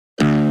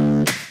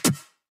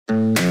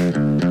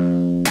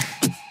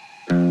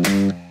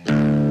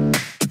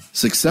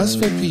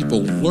Successful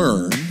people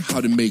learn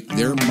how to make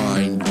their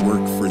mind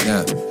work for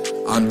them.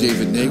 I'm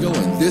David Nagel,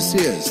 and this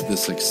is the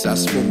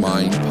Successful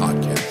Mind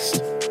Podcast.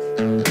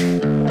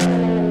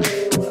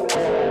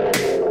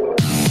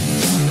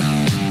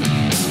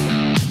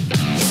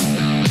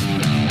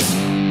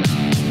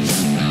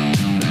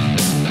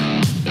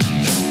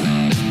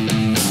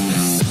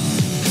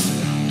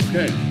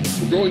 Okay,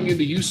 we're going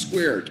into U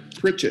squared,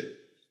 Pritchett.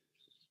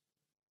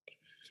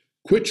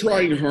 Quit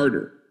trying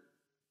harder.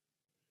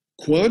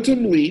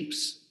 Quantum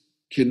leaps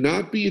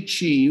cannot be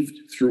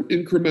achieved through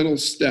incremental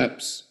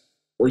steps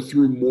or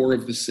through more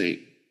of the same.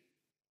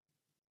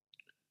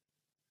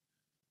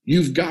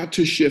 You've got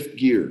to shift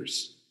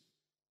gears.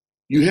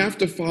 You have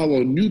to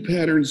follow new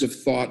patterns of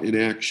thought and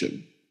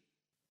action.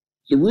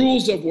 The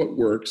rules of what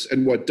works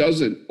and what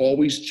doesn't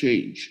always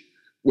change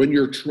when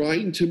you're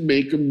trying to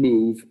make a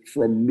move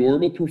from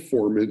normal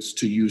performance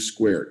to U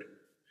squared.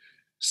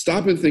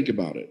 Stop and think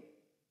about it.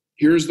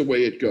 Here's the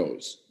way it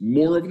goes.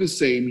 More of the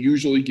same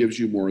usually gives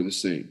you more of the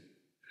same.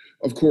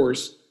 Of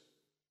course,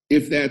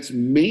 if that's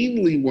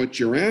mainly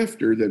what you're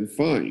after, then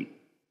fine.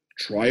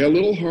 Try a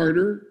little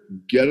harder,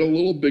 get a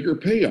little bigger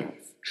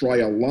payoff. Try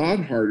a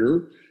lot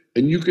harder,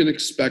 and you can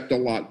expect a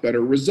lot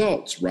better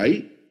results,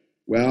 right?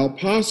 Well,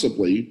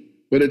 possibly,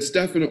 but it's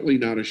definitely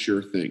not a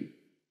sure thing.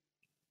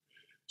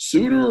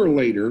 Sooner or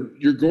later,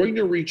 you're going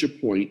to reach a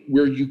point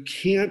where you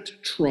can't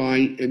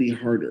try any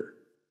harder.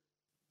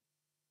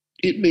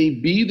 It may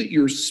be that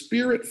your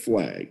spirit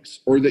flags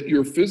or that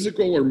your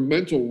physical or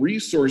mental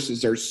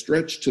resources are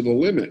stretched to the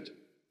limit.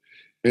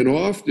 And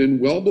often,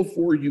 well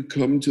before you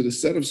come to the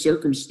set of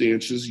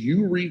circumstances,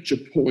 you reach a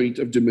point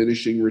of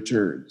diminishing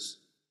returns.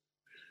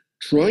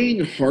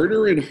 Trying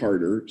harder and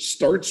harder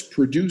starts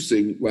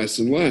producing less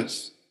and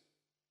less.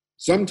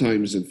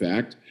 Sometimes, in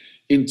fact,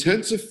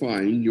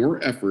 intensifying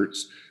your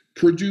efforts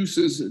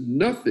produces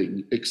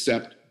nothing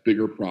except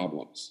bigger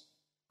problems.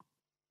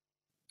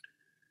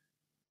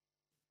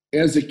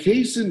 As a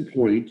case in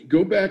point,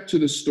 go back to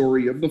the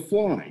story of the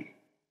fly.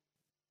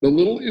 The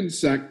little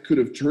insect could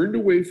have turned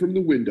away from the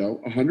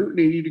window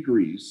 180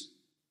 degrees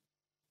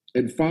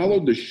and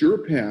followed the sure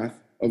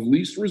path of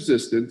least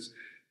resistance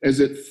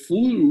as it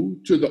flew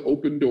to the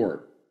open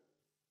door.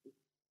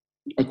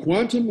 A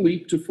quantum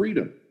leap to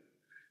freedom.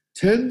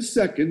 10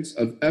 seconds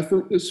of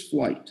effortless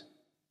flight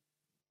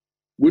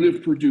would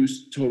have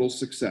produced total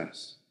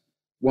success,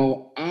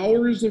 while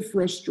hours of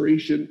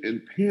frustration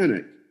and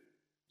panic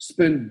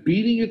spent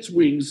beating its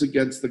wings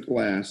against the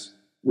glass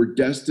were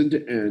destined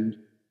to end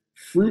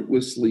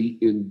fruitlessly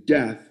in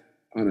death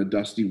on a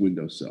dusty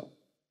windowsill.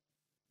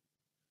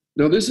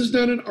 Now, this is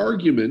not an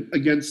argument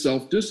against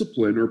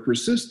self-discipline or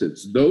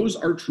persistence. Those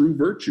are true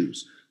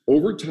virtues.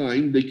 Over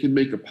time, they can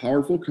make a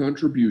powerful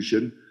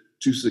contribution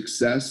to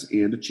success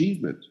and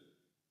achievement.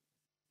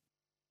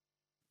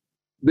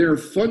 They're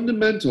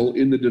fundamental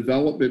in the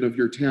development of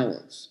your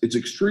talents. It's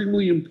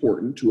extremely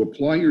important to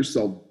apply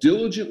yourself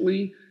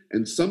diligently,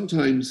 and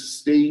sometimes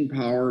staying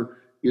power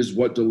is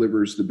what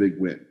delivers the big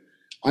win.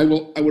 I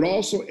would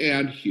also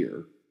add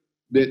here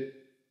that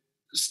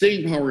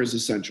staying power is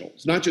essential.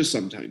 It's not just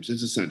sometimes,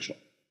 it's essential.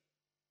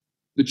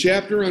 The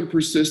chapter on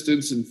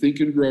persistence in Think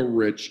and Grow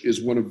Rich is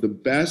one of the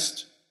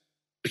best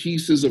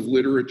pieces of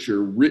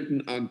literature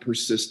written on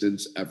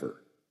persistence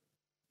ever.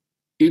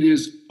 It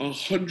is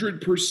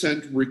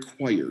 100%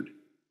 required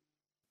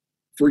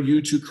for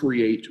you to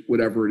create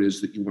whatever it is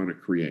that you want to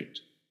create.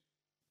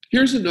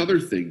 Here's another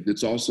thing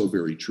that's also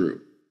very true.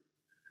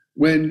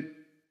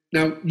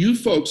 Now, you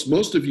folks,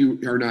 most of you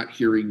are not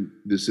hearing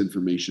this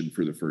information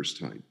for the first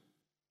time.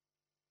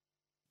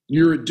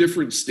 You're at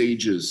different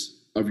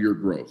stages of your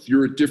growth.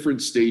 You're at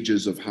different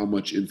stages of how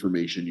much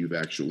information you've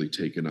actually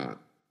taken on.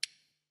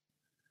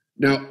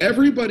 Now,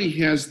 everybody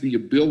has the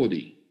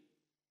ability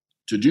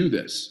to do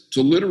this,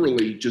 to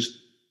literally just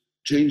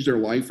change their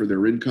life or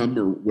their income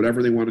or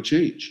whatever they want to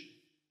change.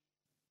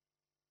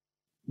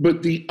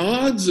 But the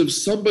odds of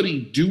somebody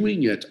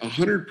doing it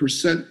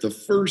 100% the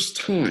first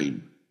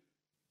time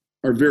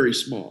are very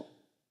small.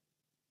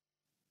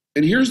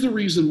 And here's the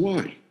reason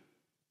why.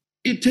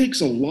 It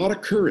takes a lot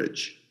of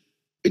courage.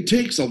 It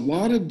takes a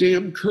lot of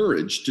damn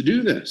courage to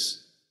do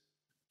this,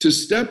 to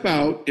step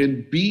out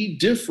and be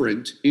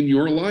different in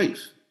your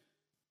life.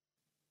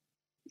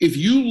 If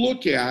you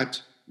look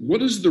at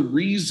what is the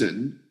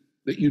reason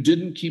that you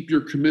didn't keep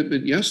your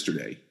commitment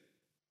yesterday,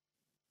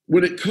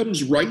 when it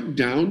comes right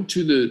down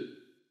to the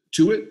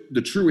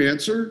true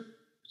answer,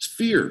 it's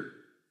fear.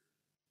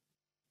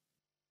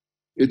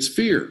 It's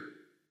fear.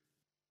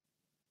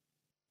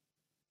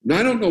 Now,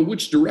 I don't know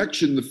which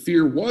direction the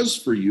fear was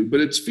for you,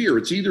 but it's fear.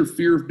 It's either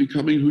fear of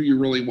becoming who you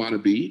really want to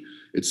be.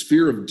 It's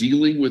fear of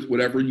dealing with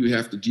whatever you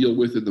have to deal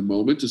with in the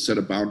moment to set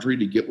a boundary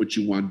to get what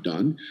you want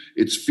done.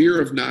 It's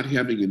fear of not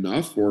having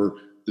enough, or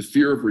the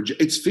fear of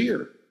rejection. It's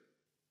fear.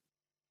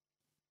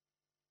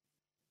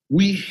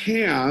 We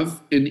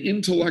have an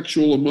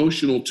intellectual,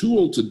 emotional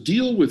tool to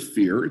deal with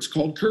fear. It's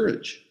called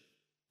courage.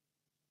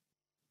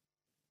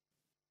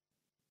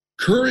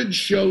 Courage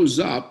shows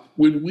up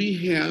when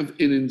we have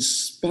an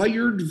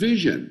inspired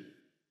vision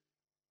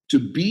to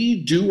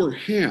be, do, or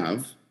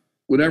have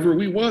whatever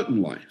we want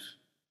in life.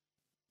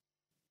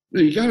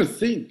 Now, you got to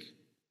think.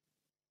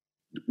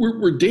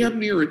 We're damn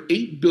near at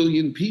 8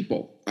 billion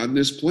people on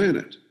this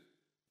planet.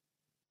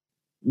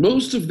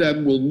 Most of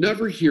them will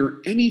never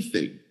hear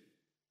anything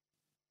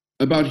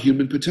about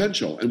human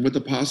potential and what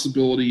the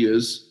possibility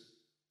is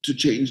to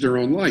change their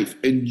own life.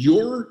 And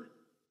you're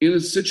in a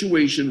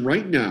situation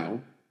right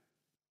now,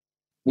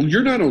 well,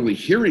 you're not only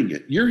hearing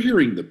it, you're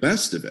hearing the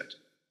best of it.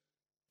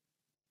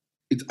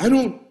 I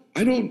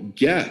don't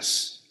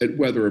guess at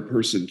whether a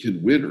person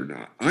can win or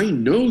not. I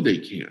know they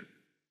can.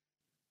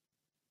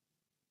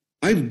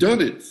 I've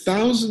done it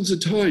thousands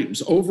of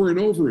times over and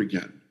over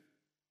again.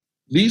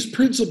 These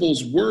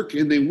principles work,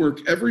 and they work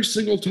every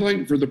single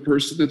time for the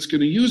person that's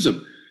going to use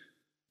them.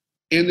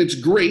 And it's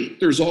great.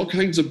 There's all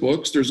kinds of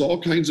books. There's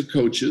all kinds of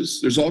coaches.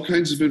 There's all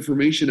kinds of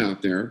information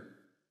out there.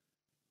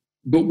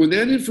 But when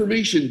that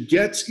information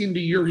gets into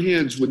your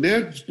hands, when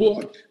that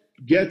book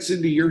gets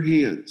into your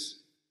hands,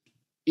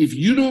 if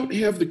you don't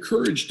have the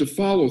courage to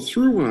follow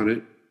through on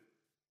it,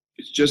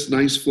 it's just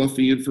nice,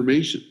 fluffy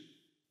information.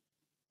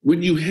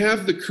 When you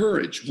have the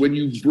courage, when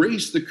you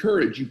embrace the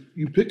courage,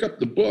 you pick up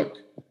the book,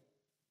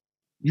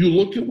 you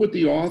look at what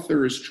the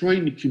author is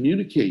trying to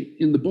communicate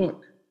in the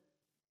book,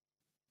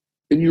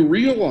 and you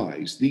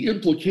realize the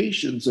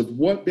implications of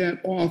what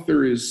that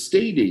author is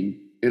stating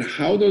and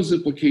how those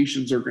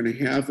implications are going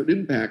to have an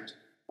impact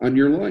on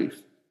your life.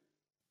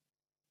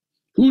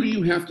 Who do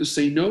you have to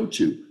say no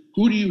to?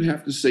 Who do you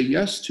have to say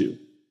yes to?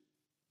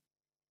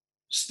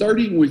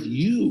 Starting with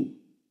you.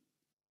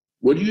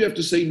 What do you have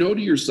to say no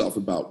to yourself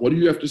about? What do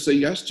you have to say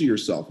yes to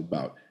yourself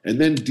about?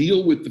 And then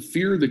deal with the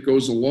fear that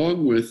goes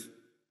along with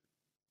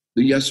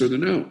the yes or the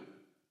no.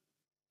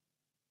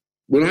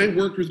 When I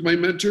worked with my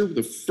mentor,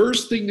 the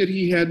first thing that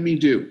he had me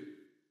do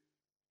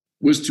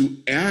was to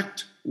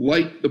act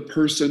like the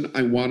person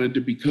I wanted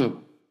to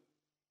become.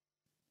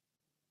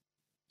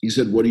 He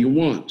said, "What do you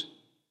want?"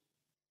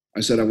 I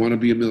said, "I want to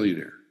be a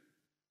millionaire."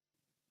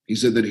 He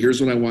said, "Then here's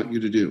what I want you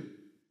to do.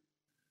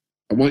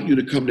 I want you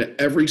to come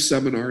to every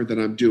seminar that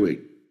I'm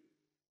doing,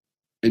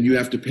 and you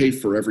have to pay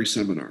for every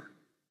seminar,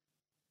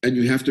 and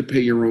you have to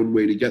pay your own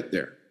way to get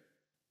there.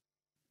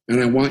 And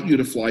I want you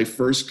to fly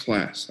first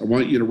class. I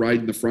want you to ride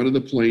in the front of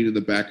the plane and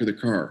the back of the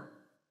car.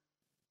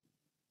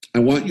 I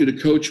want you to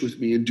coach with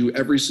me and do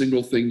every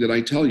single thing that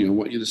I tell you. I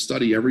want you to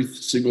study every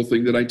single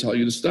thing that I tell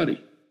you to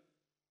study."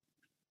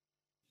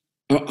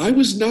 I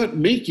was not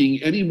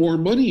making any more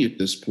money at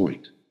this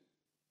point.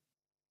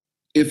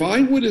 If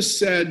I would have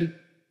said,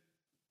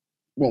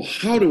 "Well,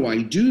 how do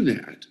I do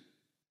that?"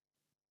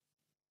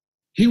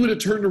 he would have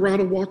turned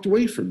around and walked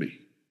away from me.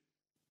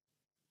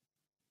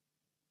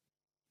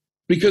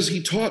 Because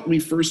he taught me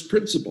first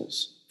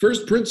principles.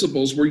 First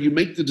principles where you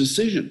make the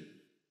decision.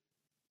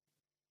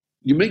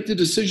 You make the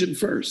decision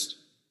first.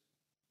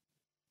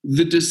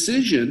 The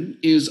decision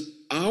is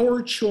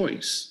our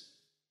choice.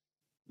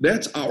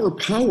 That's our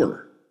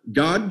power.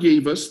 God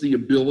gave us the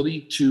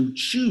ability to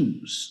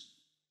choose.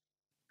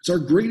 It's our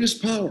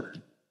greatest power.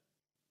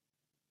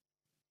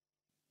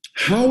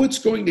 How it's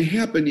going to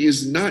happen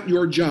is not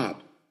your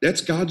job.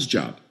 That's God's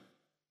job.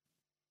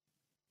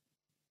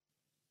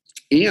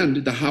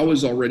 And the how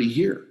is already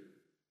here.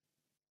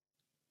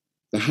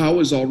 The how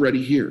is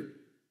already here.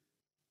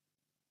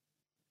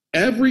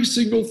 Every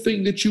single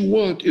thing that you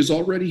want is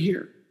already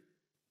here.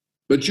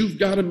 But you've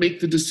got to make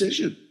the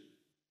decision.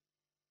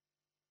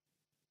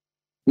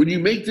 When you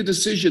make the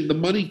decision, the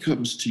money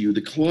comes to you,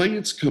 the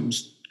clients come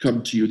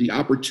to you, the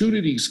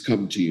opportunities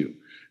come to you.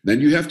 Then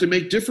you have to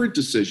make different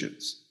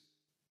decisions.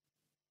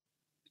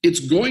 It's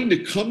going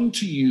to come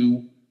to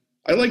you,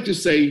 I like to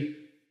say,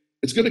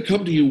 it's going to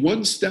come to you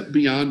one step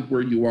beyond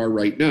where you are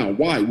right now.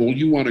 Why? Well,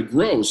 you want to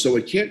grow, so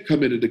it can't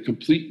come in at a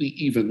completely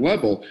even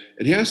level.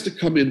 It has to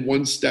come in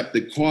one step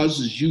that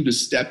causes you to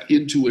step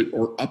into it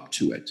or up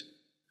to it.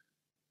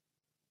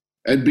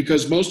 And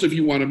because most of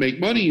you want to make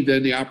money,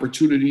 then the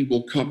opportunity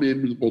will come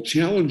in, will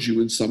challenge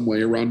you in some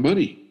way around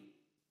money.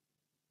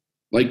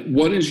 Like,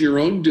 what is your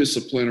own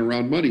discipline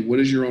around money? What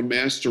is your own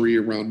mastery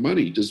around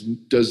money?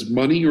 Does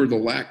money or the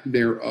lack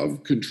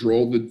thereof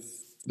control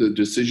the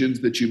decisions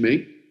that you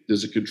make?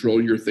 Does it control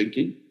your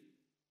thinking?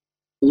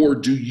 Or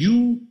do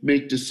you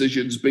make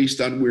decisions based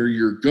on where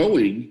you're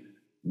going,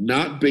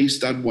 not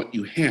based on what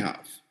you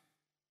have?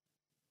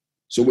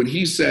 So when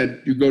he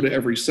said, you go to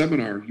every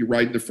seminar, you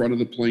ride in the front of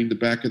the plane, the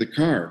back of the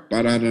car,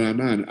 on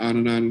and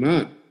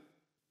on.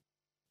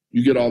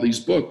 You get all these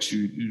books,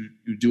 you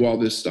do all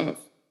this stuff.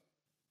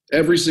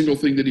 Every single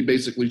thing that he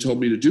basically told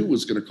me to do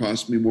was going to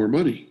cost me more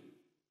money.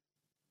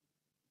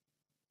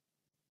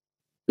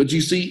 But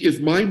you see,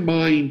 if my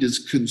mind is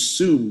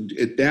consumed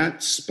at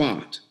that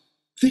spot,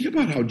 think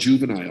about how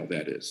juvenile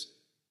that is.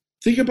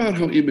 Think about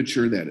how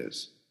immature that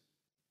is.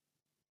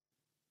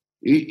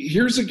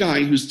 Here's a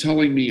guy who's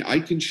telling me, I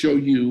can show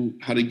you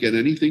how to get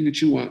anything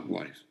that you want in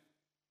life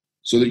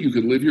so that you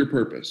could live your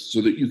purpose,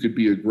 so that you could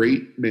be a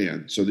great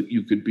man, so that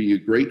you could be a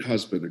great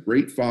husband, a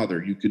great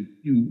father.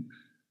 You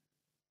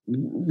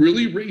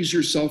really raise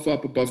yourself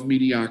up above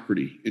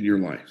mediocrity in your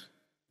life.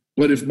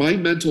 But if my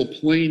mental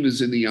plane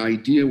is in the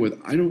idea with,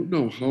 I don't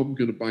know how I'm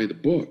going to buy the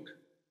book,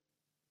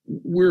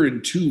 we're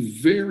in two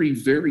very,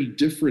 very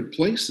different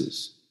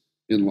places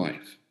in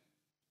life.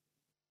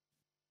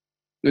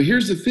 Now,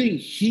 here's the thing.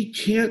 He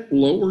can't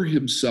lower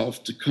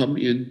himself to come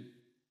in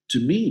to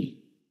me.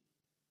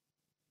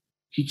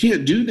 He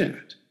can't do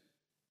that.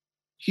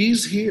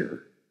 He's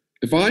here.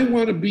 If I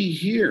want to be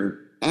here,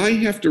 I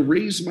have to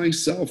raise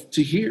myself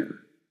to here.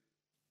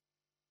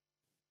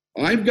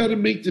 I've got to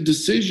make the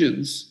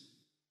decisions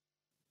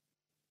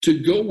to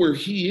go where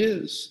he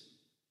is.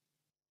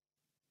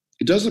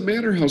 It doesn't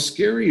matter how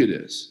scary it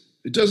is.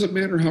 It doesn't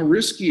matter how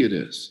risky it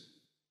is.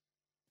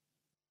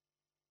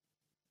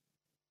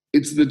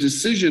 It's the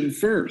decision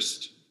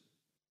first.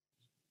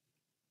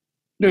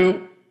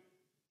 Now,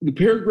 the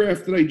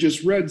paragraph that I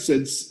just read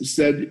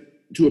said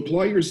to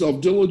apply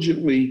yourself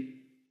diligently,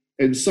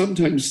 and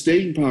sometimes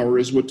staying power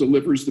is what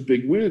delivers the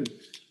big win.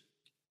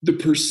 The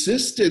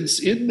persistence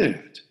in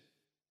that,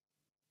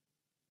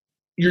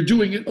 you're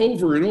doing it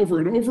over and over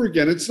and over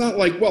again. It's not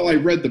like, well, I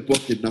read the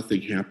book and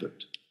nothing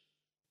happened.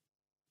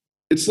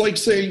 It's like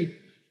saying,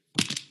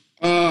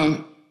 where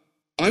do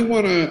I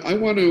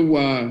want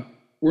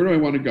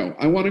to go?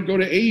 I want to go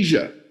to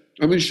Asia.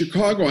 I'm in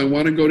Chicago. I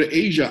want to go to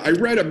Asia. I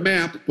read a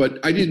map, but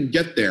I didn't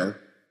get there.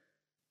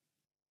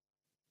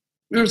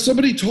 Now, if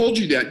somebody told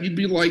you that, you'd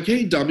be like,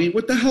 hey, dummy,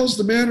 what the hell's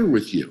the matter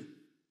with you?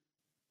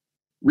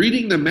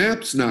 Reading the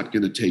map's not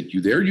going to take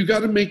you there. You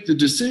got to make the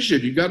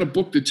decision. You got to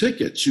book the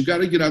tickets. You got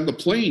to get on the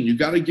plane. You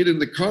got to get in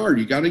the car.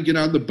 You got to get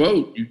on the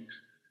boat.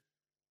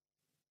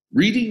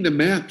 Reading the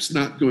map's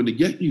not going to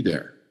get you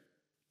there.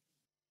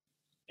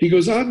 He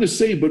goes on to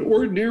say, but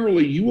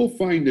ordinarily you will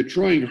find that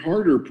trying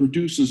harder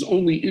produces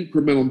only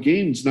incremental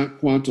gains, not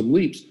quantum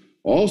leaps.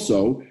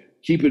 Also,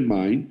 keep in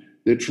mind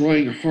that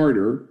trying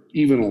harder,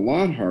 even a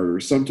lot harder,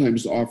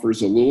 sometimes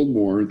offers a little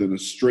more than a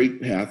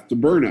straight path to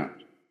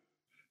burnout.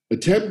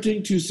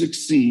 Attempting to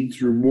succeed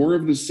through more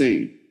of the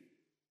same,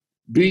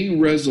 being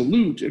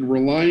resolute and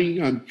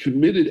relying on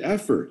committed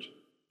effort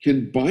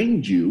can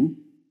bind you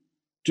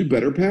to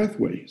better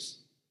pathways.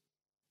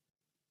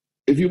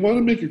 If you want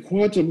to make a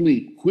quantum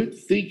leap, quit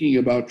thinking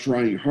about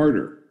trying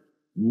harder.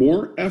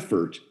 More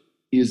effort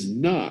is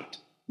not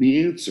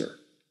the answer.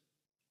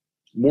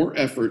 More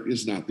effort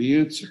is not the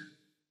answer.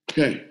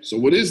 Okay, so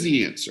what is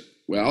the answer?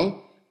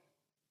 Well,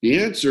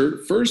 the answer,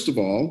 first of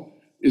all,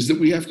 is that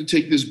we have to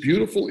take this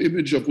beautiful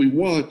image of we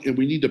want and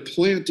we need to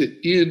plant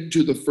it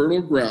into the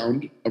fertile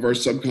ground of our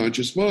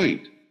subconscious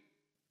mind.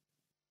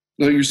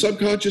 Now, your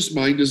subconscious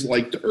mind is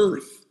like the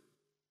earth.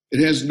 It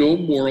has no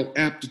moral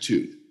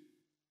aptitude.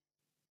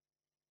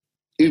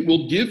 It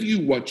will give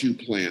you what you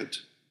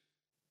plant,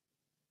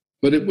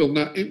 but it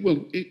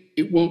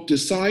won't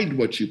decide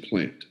what you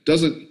plant.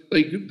 Doesn't,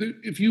 like,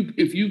 if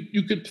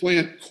you could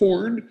plant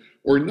corn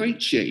or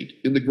nightshade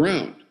in the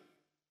ground,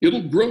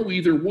 it'll grow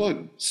either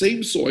one.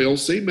 Same soil,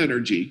 same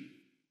energy.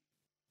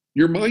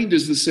 Your mind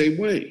is the same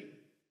way.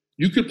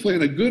 You could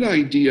plant a good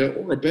idea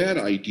or a bad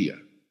idea,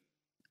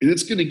 and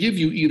it's going to give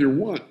you either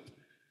one.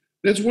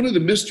 That's one of the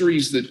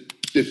mysteries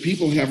that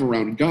people have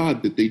around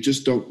God that they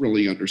just don't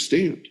really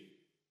understand.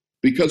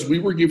 Because we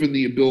were given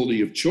the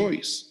ability of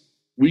choice.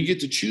 We get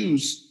to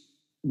choose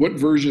what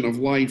version of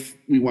life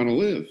we want to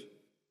live,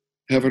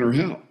 heaven or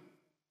hell.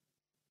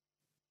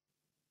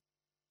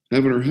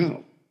 Heaven or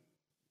hell.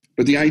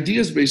 But the idea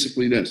is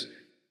basically this.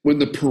 When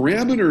the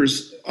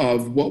parameters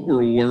of what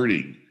we're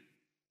learning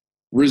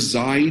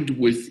reside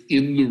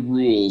within the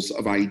rules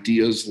of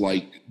ideas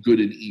like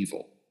good and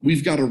evil,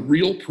 we've got a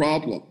real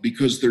problem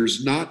because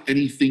there's not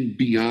anything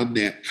beyond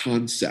that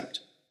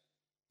concept.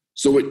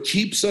 So it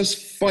keeps us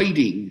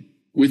fighting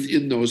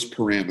within those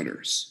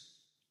parameters.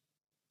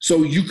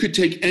 So you could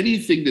take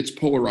anything that's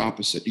polar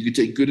opposite. You could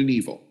take good and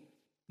evil.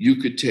 You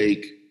could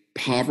take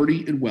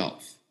poverty and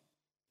wealth.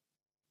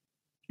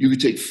 You could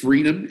take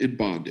freedom and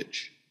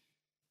bondage.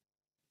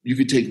 You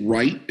could take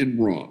right and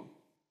wrong.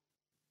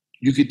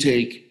 You could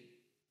take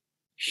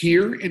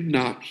here and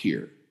not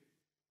here.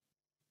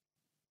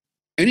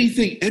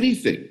 Anything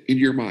in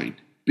your mind.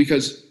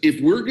 Because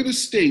if we're going to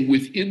stay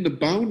within the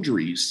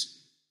boundaries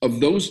of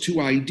those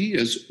two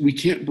ideas, we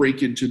can't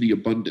break into the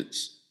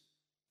abundance.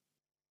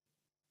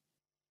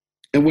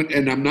 I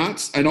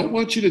don't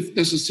want you to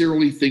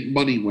necessarily think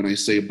money when I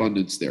say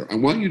abundance there. I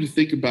want you to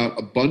think about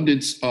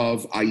abundance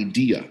of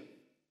idea,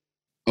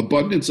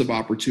 abundance of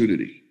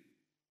opportunity.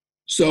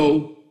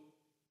 So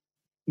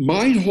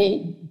my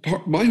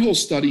whole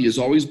study has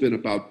always been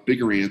about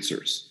bigger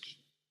answers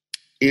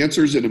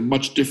in a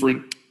much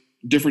different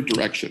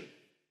direction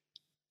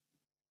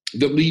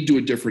that lead to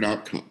a different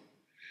outcome.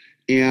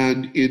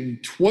 And in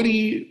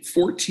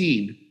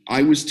 2014,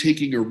 I was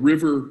taking a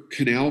river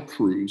canal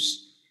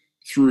cruise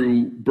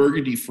through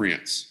Burgundy,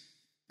 France.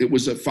 It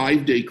was a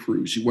 5-day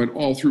cruise. You went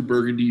all through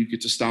Burgundy. You get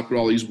to stop at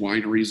all these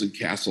wineries and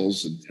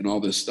castles and all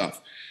this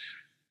stuff.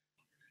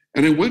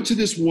 And I went to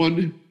this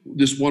one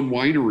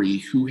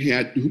winery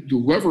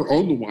whoever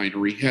owned the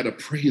winery had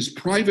his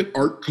private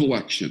art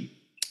collection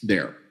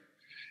there.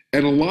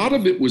 And a lot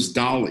of it was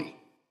Dali.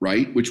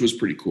 right? Which was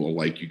pretty cool.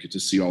 Like you get to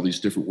see all these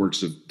different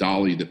works of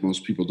Dali that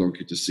most people don't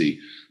get to see.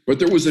 But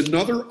there was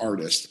another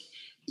artist.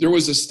 There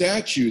was a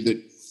statue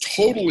that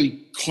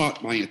totally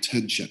caught my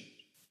attention.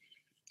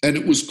 And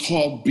it was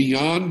called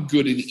Beyond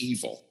Good and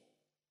Evil.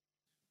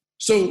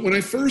 So when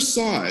I first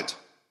saw it,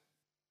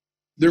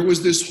 there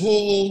was this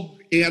whole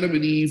Adam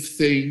and Eve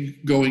thing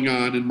going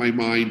on in my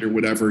mind or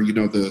whatever. You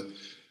know,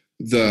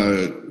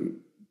 the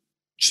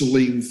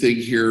Chilean thing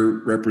here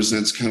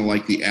represents kind of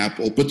like the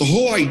apple. But the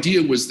whole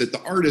idea was that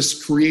the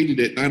artist created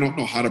it, and I don't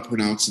know how to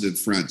pronounce it in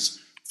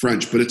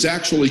French, but it's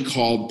actually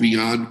called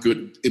Beyond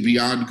Good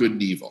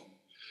and Evil.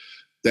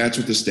 That's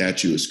what the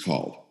statue is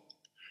called.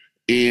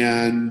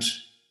 And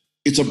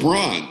it's a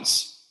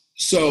bronze.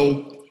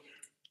 So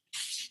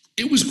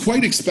it was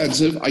quite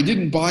expensive. I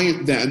didn't buy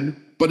it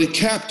then, but it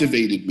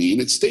captivated me,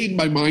 and it stayed in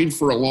my mind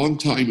for a long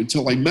time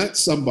until I met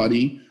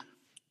somebody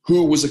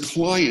who was a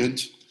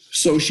client.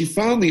 So she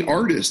found the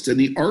artist, and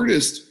the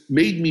artist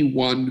made me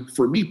one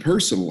for me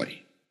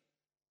personally.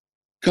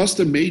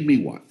 Custom made me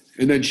one,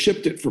 and then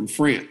shipped it from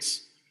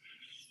France.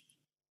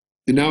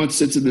 And now it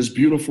sits in this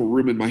beautiful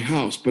room in my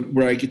house, but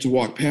where I get to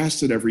walk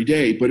past it every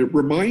day. But it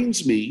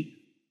reminds me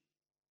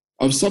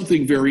of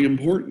something very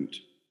important,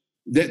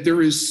 that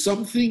there is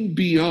something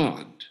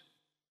beyond.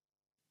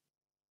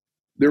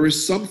 There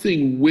is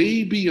something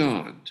way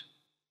beyond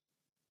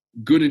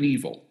good and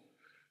evil,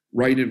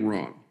 right and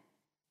wrong.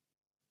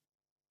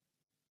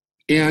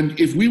 And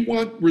if we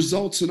want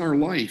results in our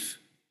life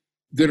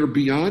that are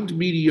beyond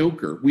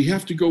mediocre, we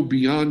have to go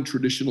beyond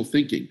traditional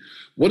thinking.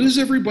 What is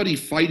everybody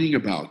fighting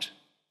about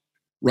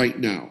right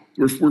now?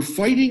 We're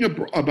fighting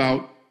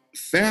about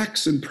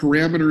facts and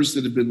parameters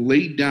that have been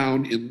laid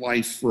down in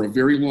life for a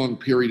very long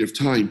period of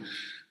time,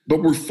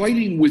 but we're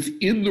fighting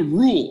within the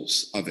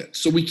rules of it,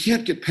 so we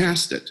can't get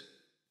past it.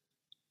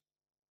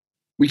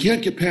 We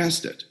can't get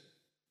past it.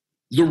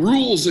 The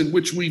rules in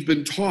which we've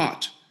been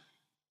taught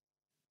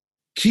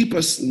keep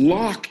us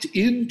locked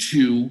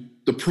into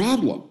the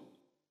problem.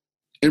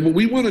 And what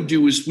we want to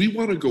do is we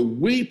want to go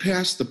way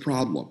past the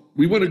problem.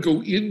 We want to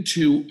go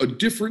into a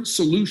different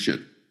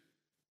solution.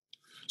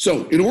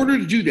 So in order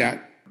to do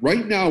that,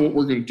 right now what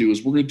we're going to do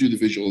is we're going to do the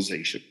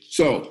visualization.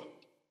 So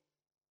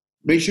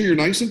make sure you're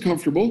nice and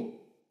comfortable.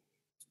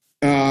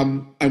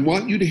 I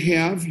want you to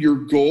have your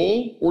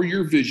goal or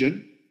your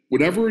vision,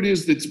 whatever it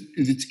is that's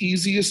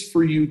easiest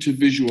for you to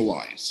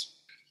visualize.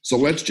 So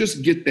let's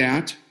just get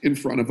that in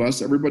front of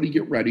us. Everybody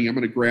get ready. I'm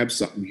going to grab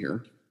something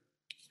here.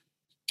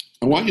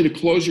 I want you to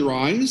close your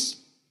eyes,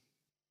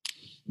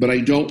 but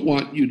I don't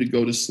want you to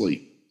go to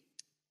sleep.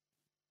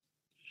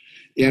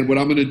 And what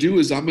I'm going to do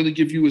is I'm going to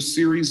give you a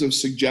series of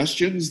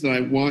suggestions that I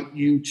want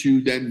you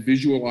to then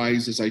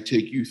visualize as I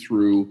take you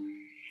through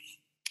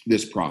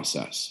this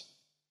process.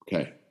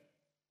 Okay.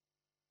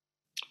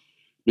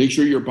 Make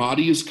sure your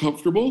body is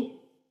comfortable.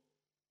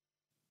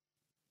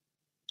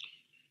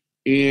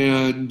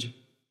 And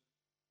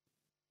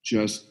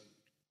just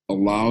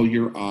allow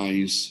your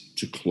eyes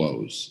to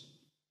close.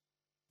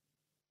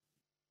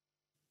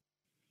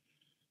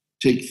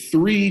 Take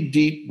 3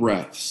 deep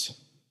breaths.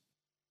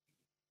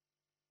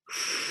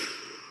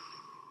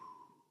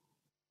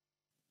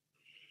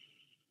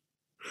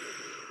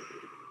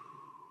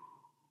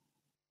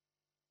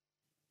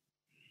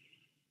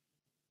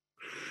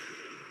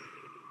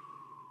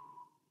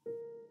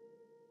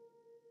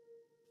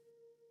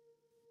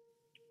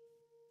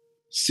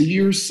 See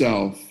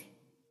yourself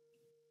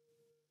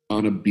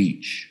on a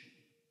beach.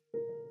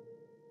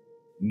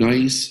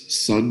 Nice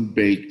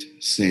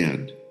sun-baked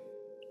sand.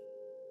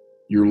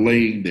 You're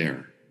laying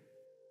there.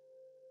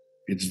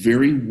 It's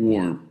very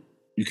warm.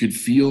 You can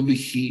feel the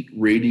heat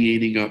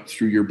radiating up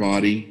through your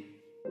body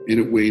in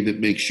a way that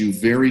makes you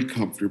very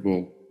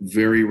comfortable,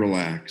 very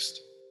relaxed.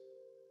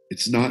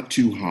 It's not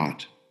too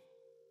hot,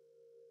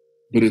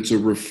 but it's a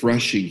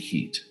refreshing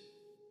heat.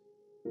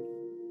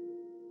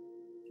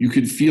 You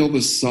can feel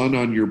the sun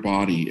on your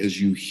body as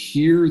you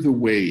hear the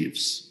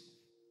waves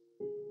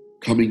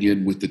coming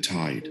in with the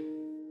tide.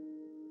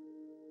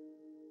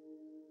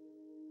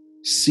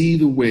 See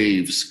the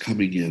waves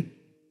coming in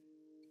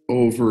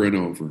over and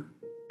over,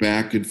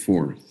 back and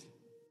forth.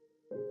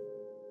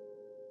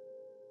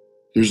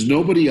 There's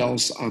nobody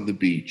else on the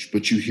beach,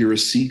 but you hear a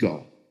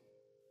seagull.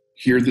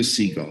 Hear the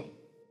seagull.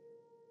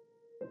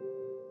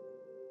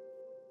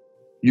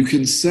 You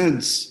can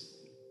sense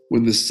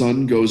when the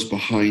sun goes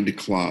behind a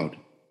cloud.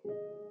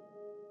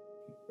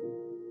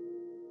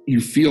 You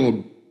feel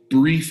a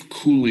brief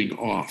cooling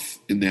off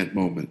in that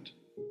moment.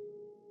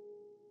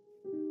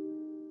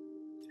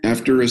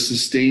 After a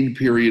sustained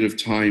period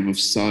of time of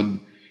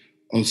sun,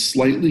 a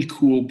slightly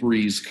cool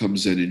breeze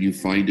comes in and you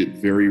find it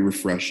very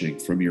refreshing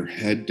from your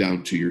head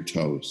down to your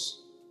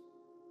toes.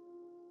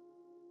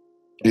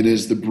 And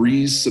as the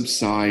breeze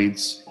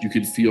subsides, you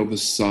can feel the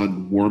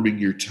sun warming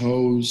your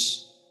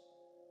toes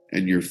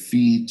and your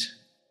feet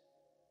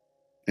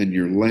and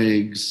your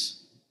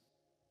legs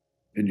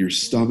and your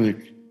stomach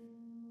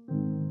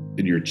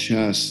and your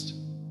chest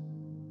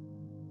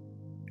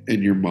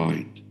and your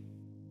mind.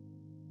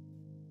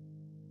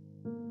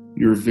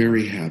 You're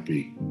very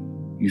happy.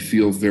 You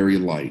feel very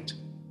light.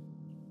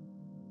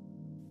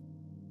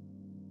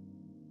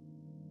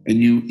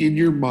 And in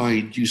your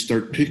mind, you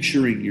start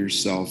picturing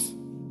yourself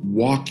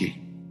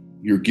walking.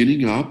 You're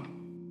getting up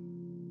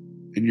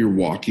and you're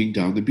walking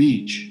down the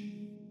beach.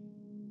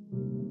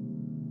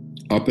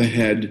 Up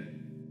ahead,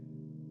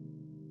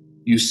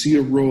 you see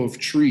a row of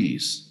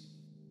trees,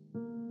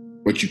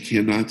 but you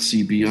cannot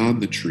see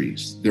beyond the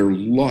trees. They're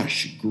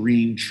lush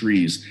green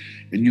trees,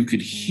 and you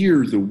could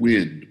hear the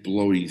wind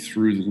blowing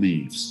through the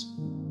leaves.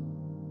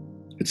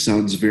 It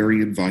sounds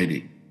very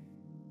inviting.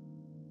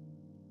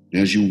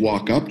 As you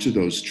walk up to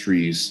those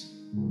trees,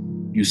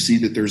 you see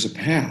that there's a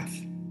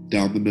path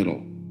down the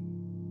middle,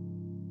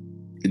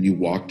 and you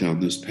walk down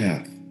this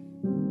path.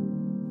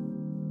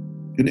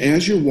 And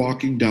as you're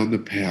walking down the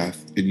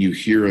path and you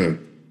hear a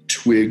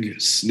twig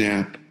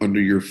snap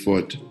under your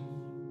foot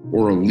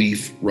or a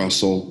leaf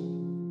rustle,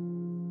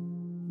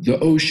 the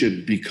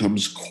ocean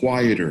becomes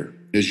quieter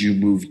as you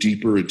move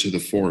deeper into the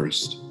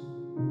forest.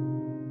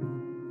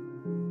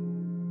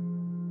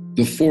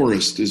 The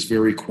forest is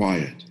very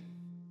quiet.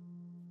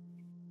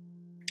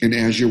 And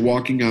as you're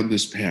walking on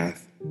this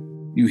path,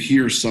 you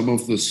hear some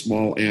of the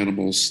small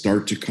animals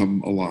start to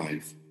come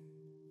alive.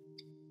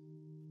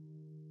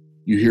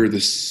 You hear the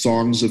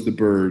songs of the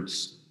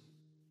birds,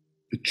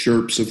 the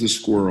chirps of the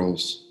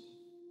squirrels,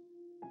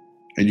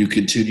 and you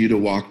continue to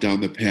walk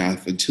down the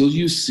path until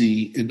you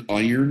see an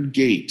iron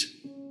gate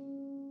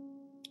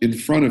in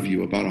front of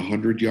you about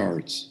 100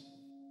 yards.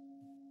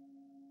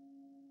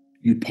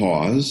 You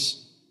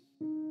pause,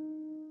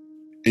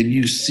 and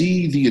you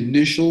see the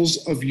initials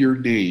of your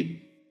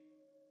name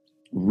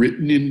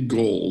written in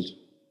gold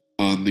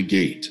on the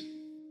gate.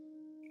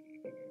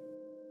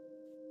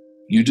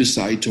 You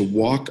decide to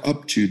walk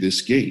up to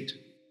this gate.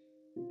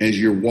 As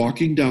you're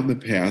walking down the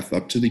path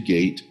up to the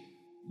gate,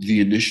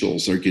 the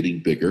initials are getting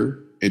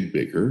bigger and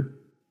bigger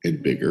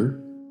and bigger.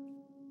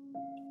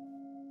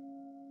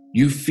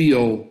 You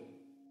feel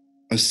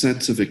a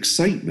sense of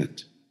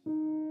excitement.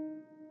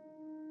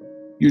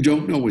 You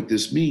don't know what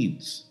this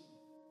means.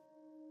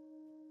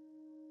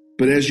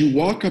 But as you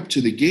walk up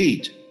to the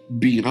gate,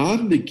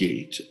 beyond the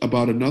gate,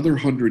 about another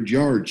 100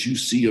 yards, you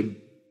see a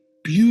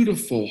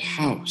beautiful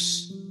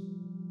house.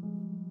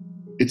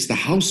 It's the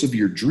house of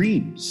your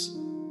dreams.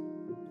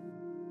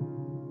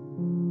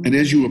 And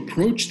as you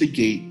approach the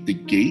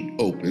gate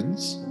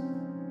opens,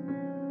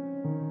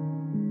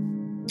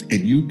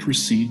 and you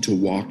proceed to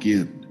walk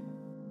in.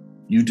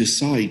 You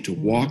decide to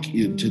walk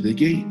into the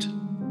gate.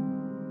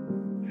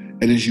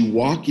 And as you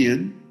walk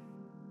in,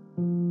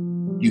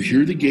 you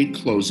hear the gate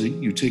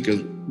closing. You take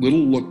a little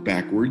look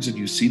backwards and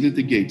you see that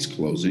the gate's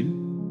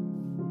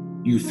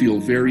closing. You feel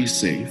very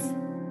safe,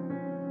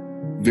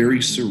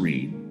 very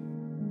serene.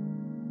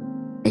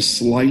 A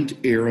slight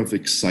air of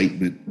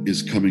excitement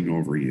is coming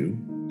over you.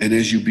 And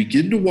as you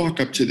begin to walk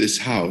up to this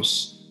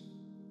house,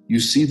 you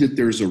see that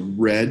there's a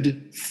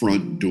red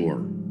front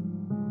door.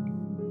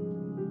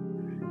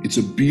 It's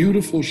a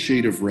beautiful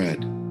shade of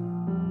red.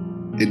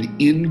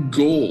 And in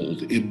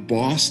gold,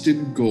 embossed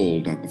in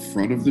gold on the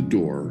front of the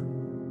door,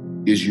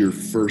 is your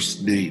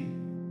first name.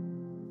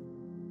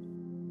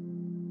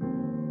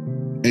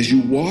 As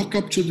you walk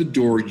up to the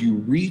door, you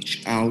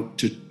reach out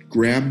to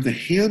grab the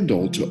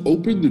handle to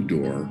open the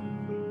door,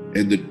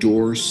 and the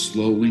door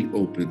slowly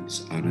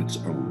opens on its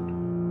own.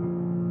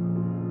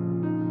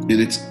 And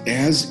it's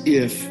as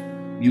if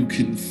you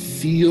can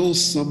feel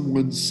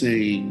someone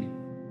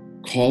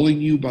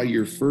calling you by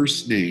your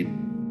first name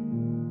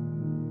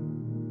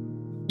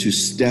to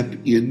step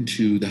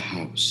into the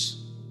house.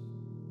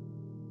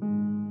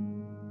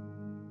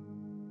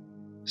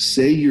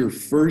 Say your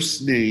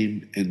first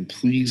name and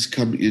please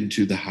come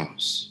into the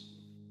house.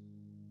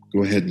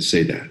 Go ahead and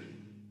say that.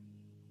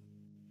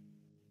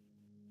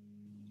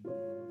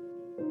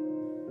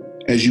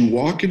 As you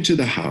walk into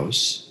the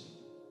house,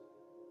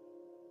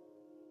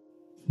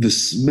 the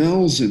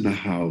smells in the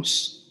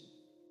house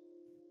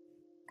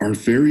are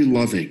very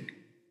loving.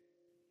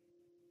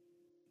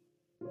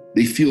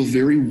 They feel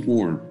very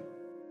warm.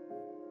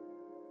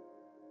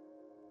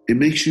 It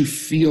makes you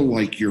feel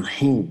like you're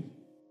home.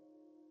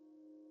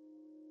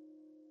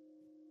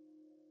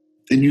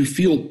 And you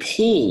feel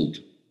pulled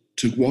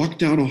to walk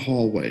down a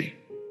hallway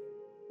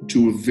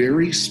to a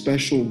very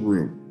special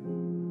room.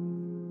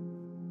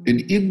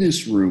 And in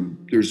this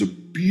room, there's a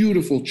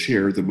beautiful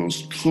chair, the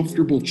most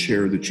comfortable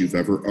chair that you've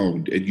ever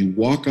owned. And you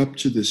walk up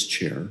to this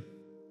chair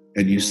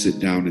and you sit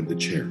down in the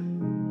chair.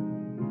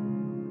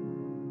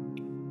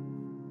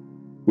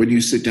 When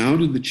you sit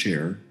down in the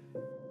chair,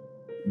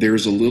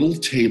 there's a little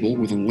table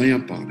with a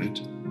lamp on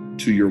it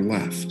to your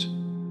left.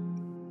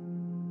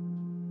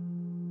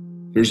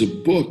 There's a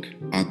book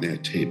on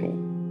that table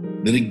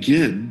that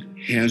again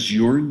has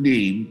your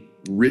name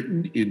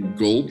written in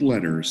gold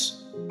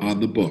letters on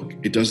the book.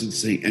 It doesn't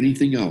say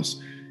anything else.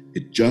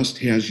 It just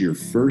has your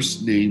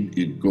first name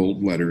in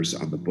gold letters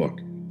on the book.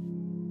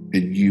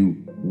 And you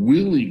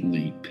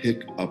willingly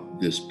pick up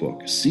this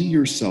book. See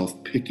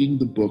yourself picking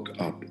the book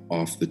up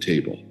off the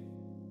table.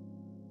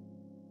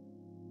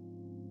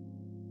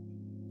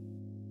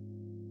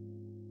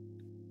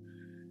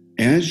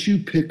 As as you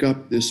pick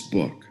up this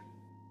book,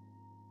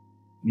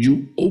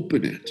 you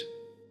open it.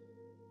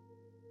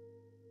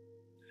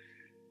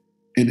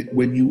 And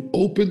when you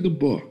open the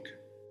book,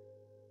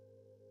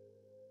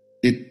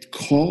 it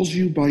calls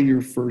you by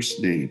your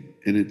first name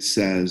and it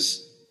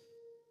says,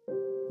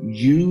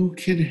 you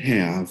can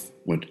have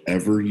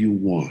whatever you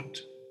want.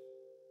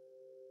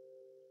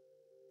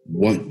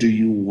 What do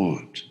you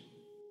want?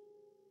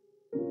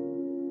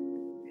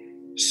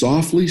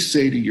 Softly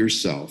say to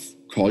yourself,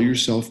 call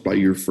yourself by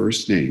your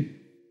first name,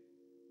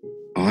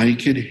 I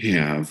can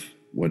have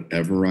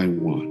whatever I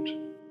want.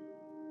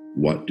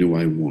 What do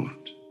I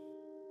want?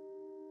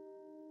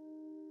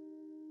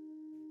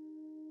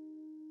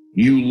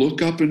 You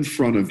look up in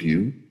front of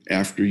you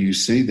after you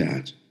say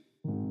that,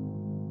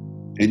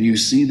 and you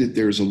see that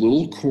there's a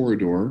little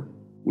corridor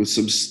with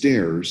some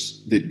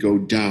stairs that go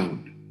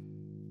down.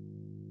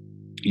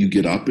 You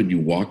get up and you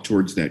walk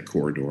towards that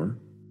corridor,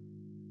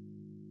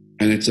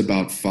 and it's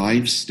about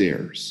 5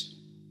 stairs.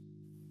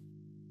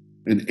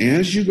 And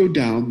as you go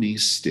down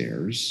these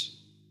stairs,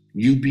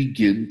 you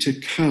begin to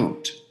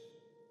count.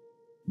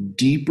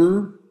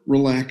 Deeper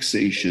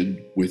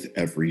relaxation with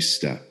every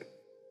step.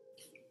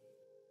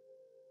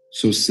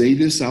 So say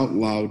this out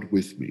loud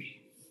with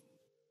me.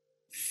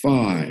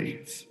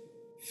 5,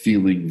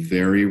 feeling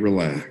very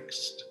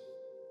relaxed.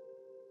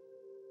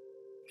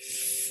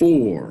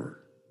 4,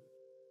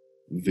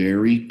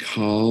 very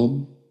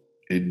calm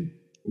and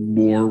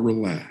more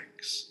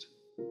relaxed.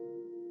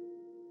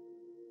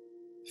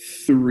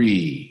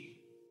 3,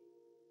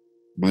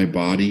 my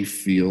body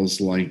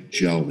feels like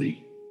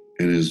jelly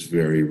and is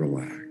very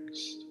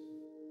relaxed.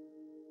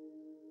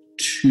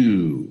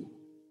 2,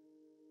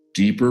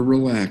 deeper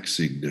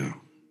relaxing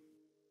now.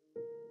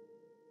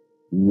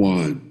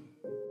 1,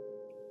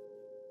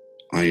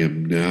 I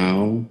am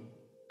now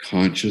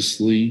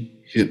consciously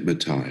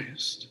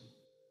hypnotized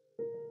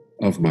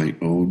of my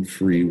own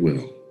free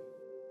will.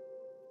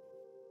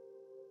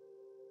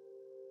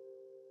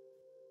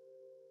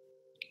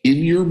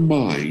 In your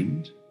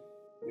mind,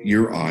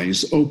 your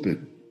eyes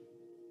open.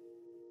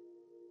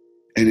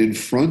 And in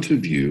front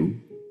of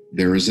you,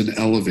 there is an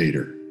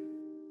elevator.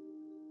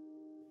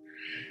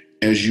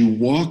 As you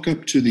walk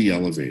up to the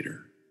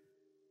elevator,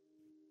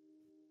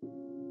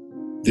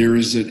 there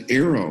is an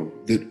arrow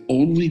that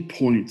only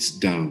points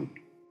down,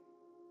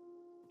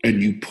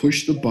 and you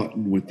push the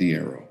button with the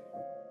arrow.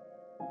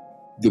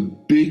 The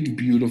big,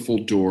 beautiful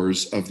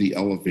doors of the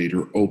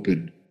elevator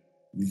open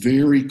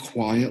very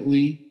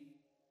quietly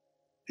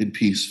and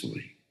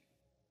peacefully.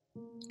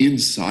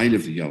 Inside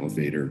of the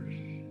elevator,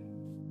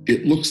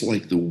 it looks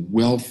like the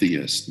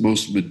wealthiest,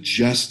 most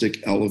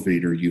majestic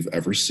elevator you've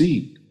ever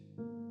seen.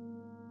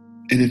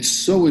 And it's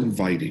so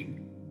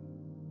inviting.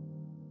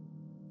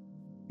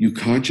 You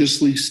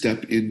consciously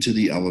step into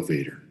the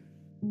elevator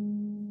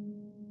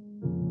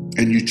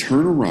and you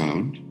turn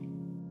around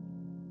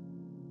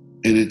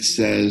and it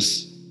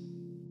says,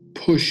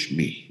 push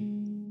me.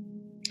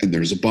 And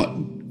there's a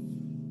button.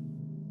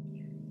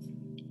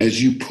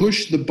 As you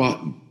push the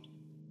button,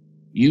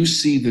 you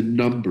see the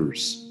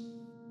numbers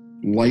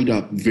light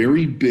up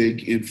very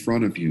big in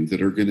front of you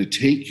that are going to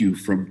take you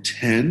from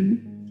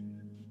 10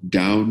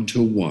 down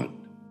to 1.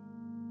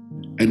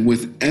 And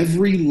with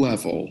every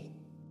level,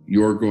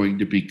 you're going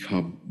to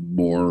become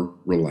more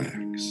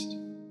relaxed.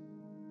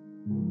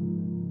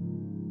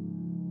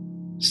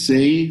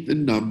 Say the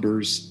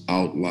numbers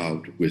out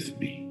loud with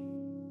me.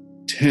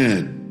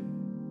 10.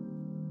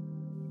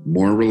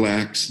 More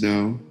relaxed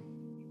now,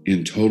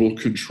 in total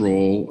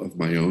control of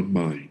my own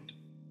mind.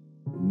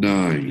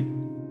 9.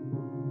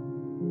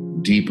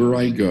 Deeper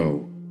I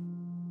go,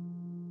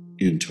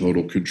 in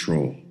total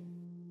control.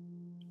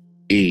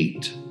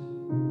 8.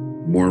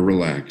 More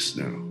relaxed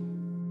now.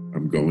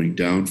 I'm going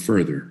down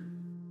further.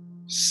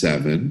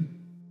 7.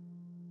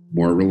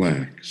 More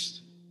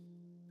relaxed.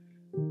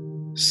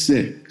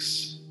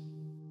 6.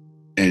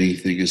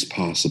 Anything is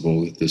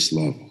possible at this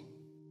level.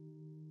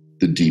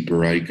 The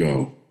deeper I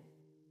go.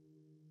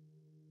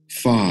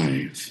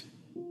 5.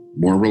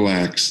 More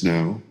relaxed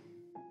now.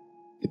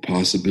 The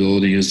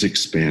possibility is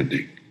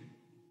expanding.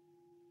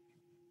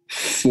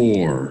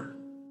 4.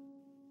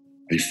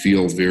 I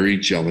feel very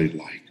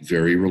jelly-like,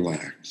 very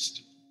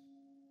relaxed.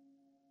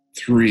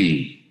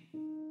 3.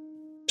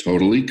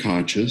 Totally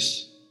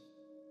conscious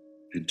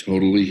and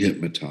totally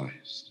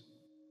hypnotized.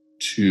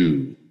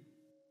 2.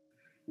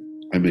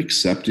 I'm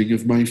accepting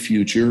of my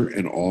future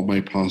and all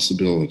my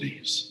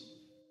possibilities.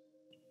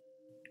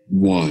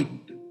 1.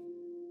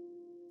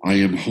 I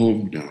am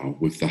home now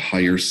with the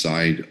higher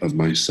side of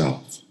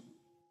myself.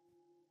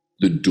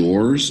 The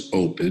doors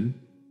open.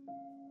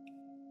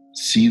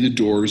 See the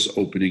doors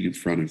opening in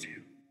front of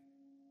you.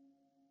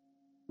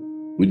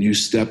 When you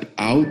step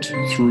out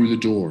through the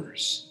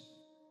doors,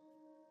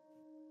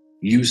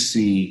 you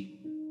see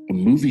a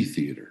movie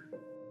theater.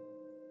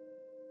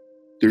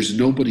 There's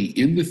nobody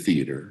in the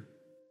theater,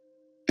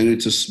 and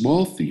it's a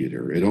small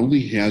theater. It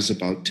only has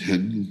about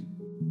 10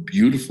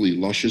 beautifully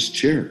luscious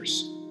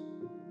chairs.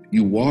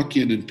 You walk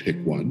in and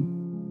pick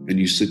one, and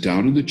you sit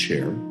down in the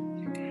chair,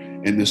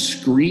 and the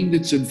screen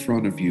that's in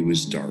front of you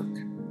is dark.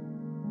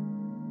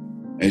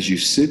 As you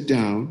sit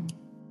down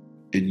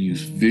and you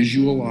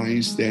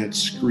visualize that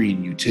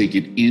screen, you take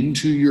it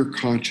into your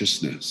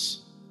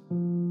consciousness,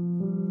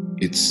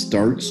 it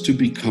starts to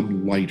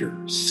become lighter.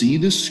 See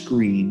the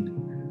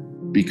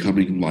screen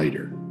becoming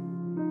lighter.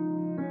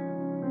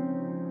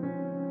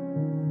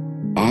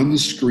 On the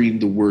screen,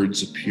 the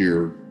words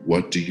appear,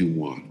 "What do you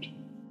want?"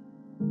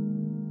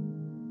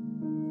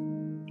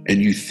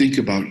 And you think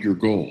about your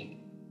goal.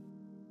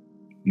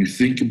 You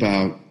think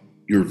about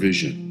your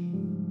vision.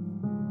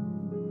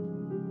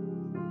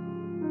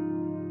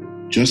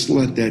 Just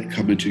let that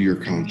come into your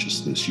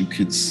consciousness. You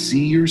can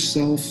see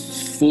yourself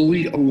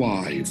fully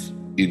alive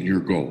in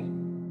your goal.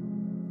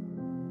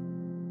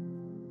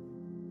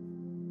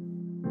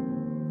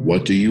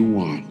 What do you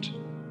want?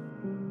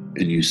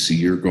 And you see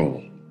your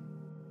goal.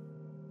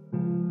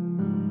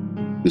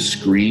 The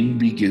screen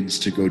begins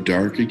to go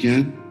dark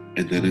again,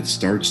 and then it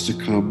starts to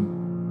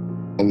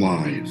come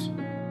alive.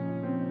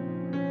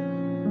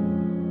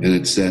 And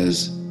it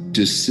says,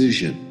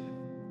 decision.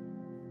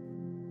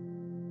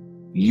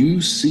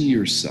 You see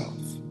yourself,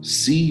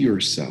 see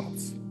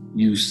yourself,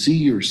 you see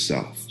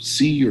yourself,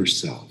 see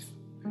yourself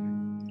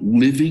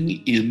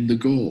living in the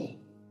goal.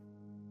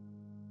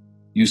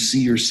 You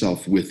see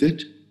yourself with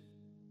it.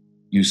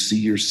 You see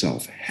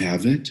yourself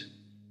have it.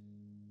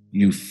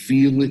 You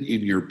feel it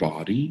in your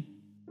body.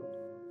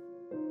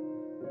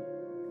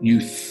 You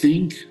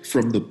think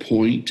from the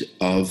point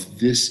of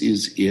this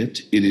is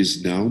it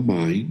is now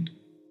mine.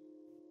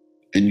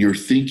 And you're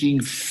thinking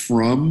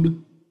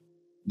from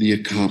the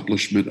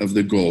accomplishment of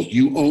the goal.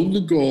 You own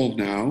the goal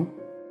now.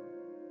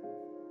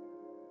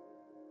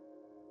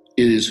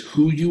 It is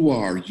who you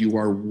are. You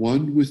are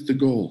one with the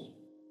goal.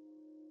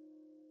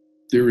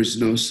 There is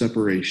no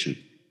separation.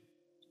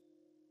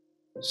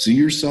 See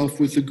yourself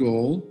with the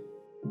goal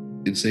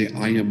and say,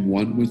 I am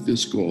one with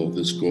this goal.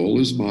 This goal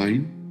is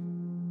mine.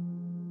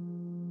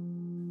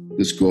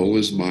 This goal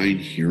is mine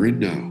here and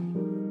now.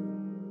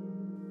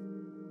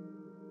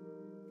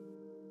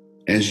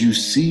 As you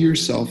see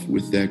yourself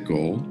with that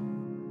goal,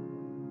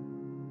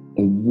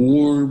 a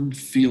warm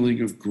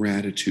feeling of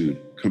gratitude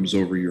comes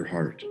over your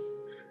heart.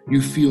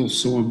 You feel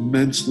so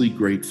immensely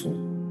grateful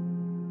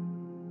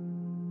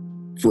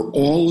for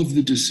all of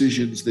the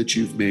decisions that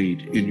you've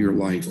made in your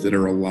life that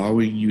are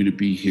allowing you to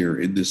be here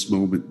in this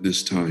moment,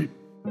 this time.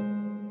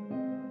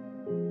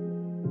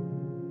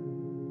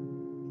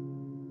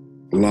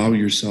 Allow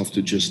yourself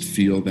to just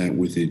feel that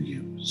within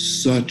you.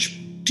 Such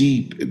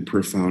deep and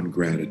profound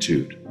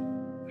gratitude.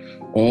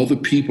 All the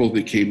people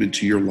that came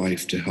into your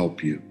life to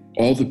help you,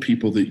 all the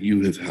people that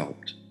you have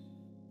helped.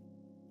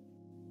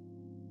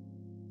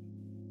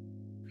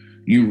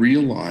 You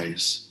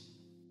realize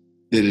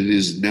that it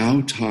is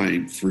now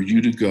time for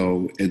you to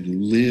go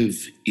and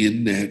live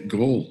in that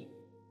goal.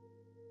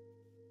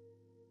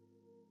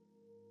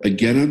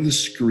 Again on the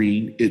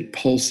screen, it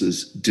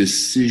pulses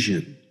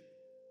decision.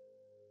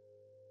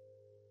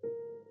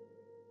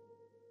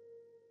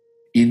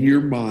 In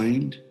your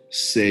mind,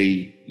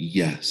 say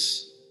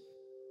yes.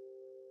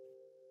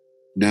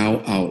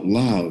 Now out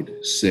loud,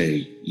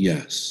 say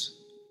yes.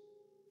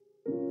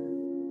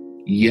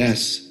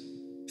 Yes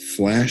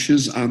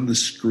flashes on the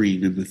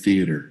screen in the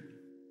theater.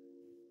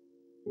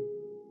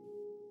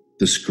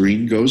 The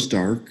screen goes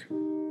dark,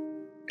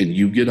 and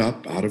you get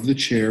up out of the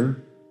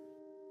chair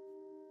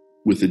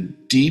with a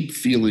deep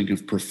feeling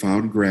of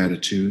profound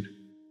gratitude,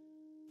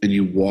 and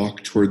you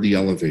walk toward the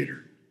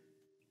elevator.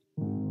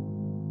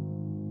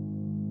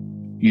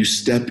 You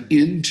step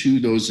into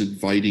those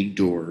inviting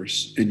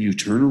doors, and you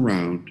turn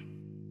around,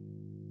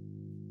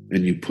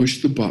 and you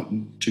push the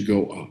button to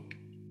go up.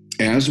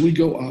 As we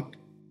go up,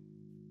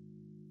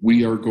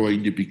 we are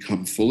going to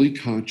become fully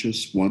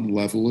conscious, one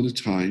level at a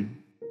time.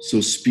 So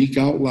speak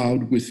out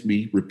loud with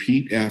me.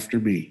 Repeat after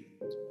me.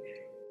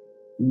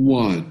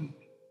 1,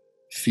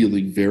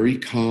 feeling very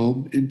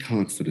calm and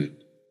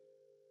confident.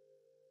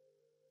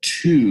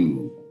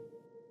 2,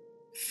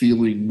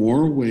 feeling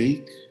more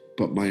awake,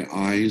 but my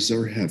eyes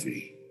are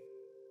heavy.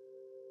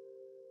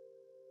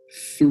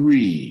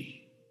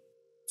 3,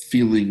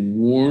 feeling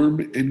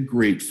warm and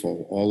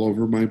grateful all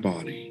over my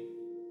body.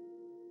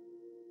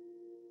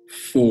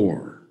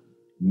 4,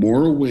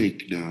 more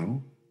awake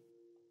now,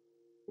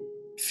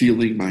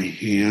 feeling my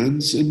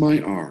hands and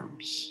my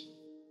arms.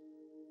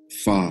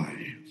 5,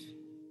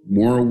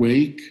 more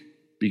awake,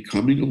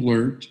 becoming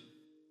alert.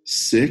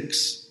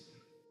 6,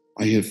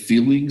 I have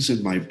feelings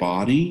in my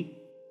body,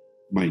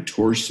 my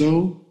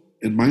torso,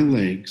 and my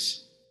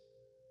legs.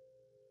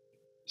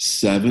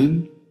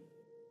 7,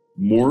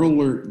 more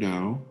alert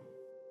now.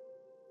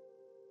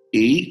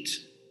 8,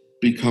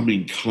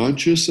 becoming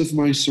conscious of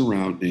my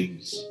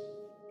surroundings.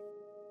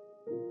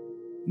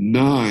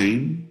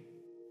 9,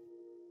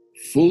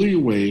 fully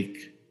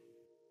awake.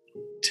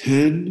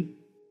 10,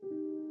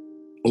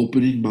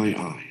 opening my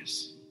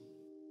eyes.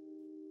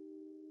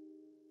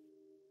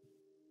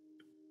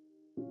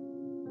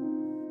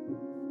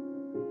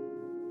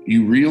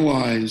 You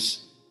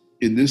realize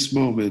in this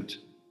moment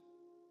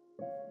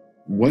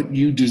what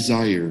you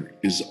desire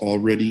is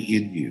already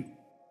in you.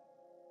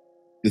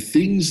 The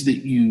things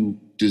that you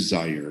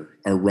desire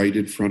are right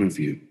in front of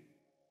you.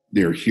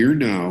 They're here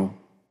now,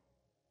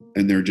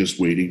 and they're just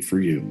waiting for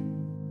you.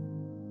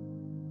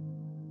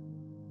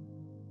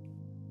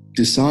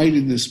 Decide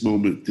in this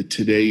moment that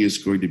today is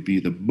going to be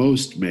the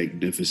most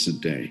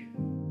magnificent day.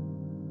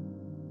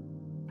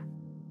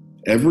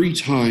 Every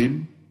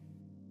time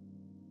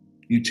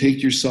you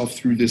take yourself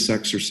through this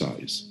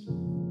exercise,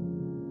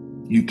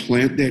 you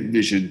plant that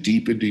vision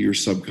deep into your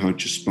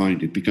subconscious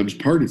mind. It becomes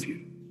part of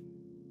you.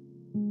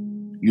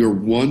 You're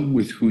one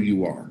with who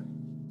you are.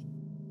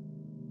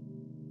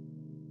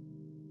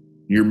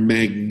 You're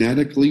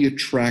magnetically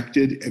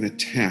attracted and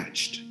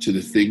attached to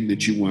the thing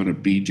that you want to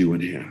be, do,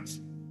 and have.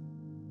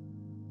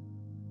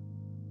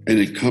 And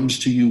it comes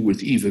to you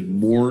with even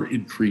more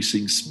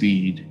increasing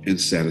speed and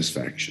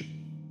satisfaction.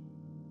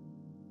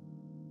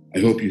 I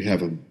hope you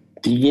have a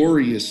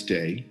glorious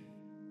day.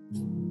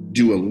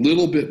 Do a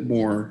little bit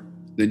more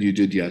than you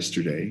did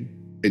yesterday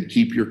and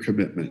keep your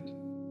commitment.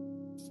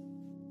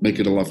 Make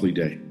it a lovely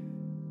day.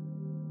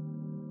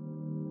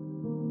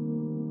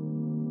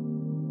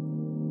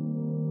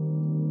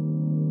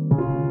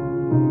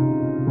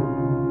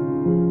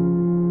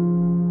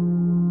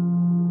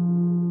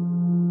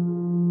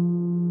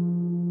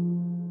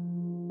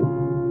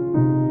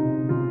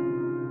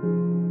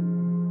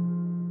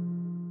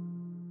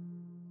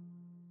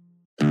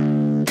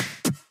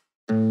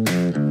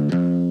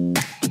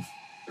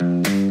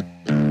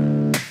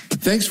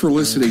 Thanks for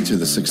listening to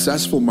the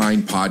Successful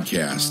Mind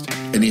podcast.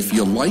 And if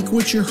you like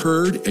what you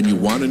heard and you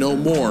want to know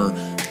more,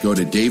 go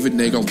to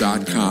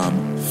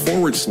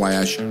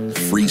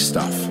davidnagel.com/free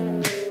stuff.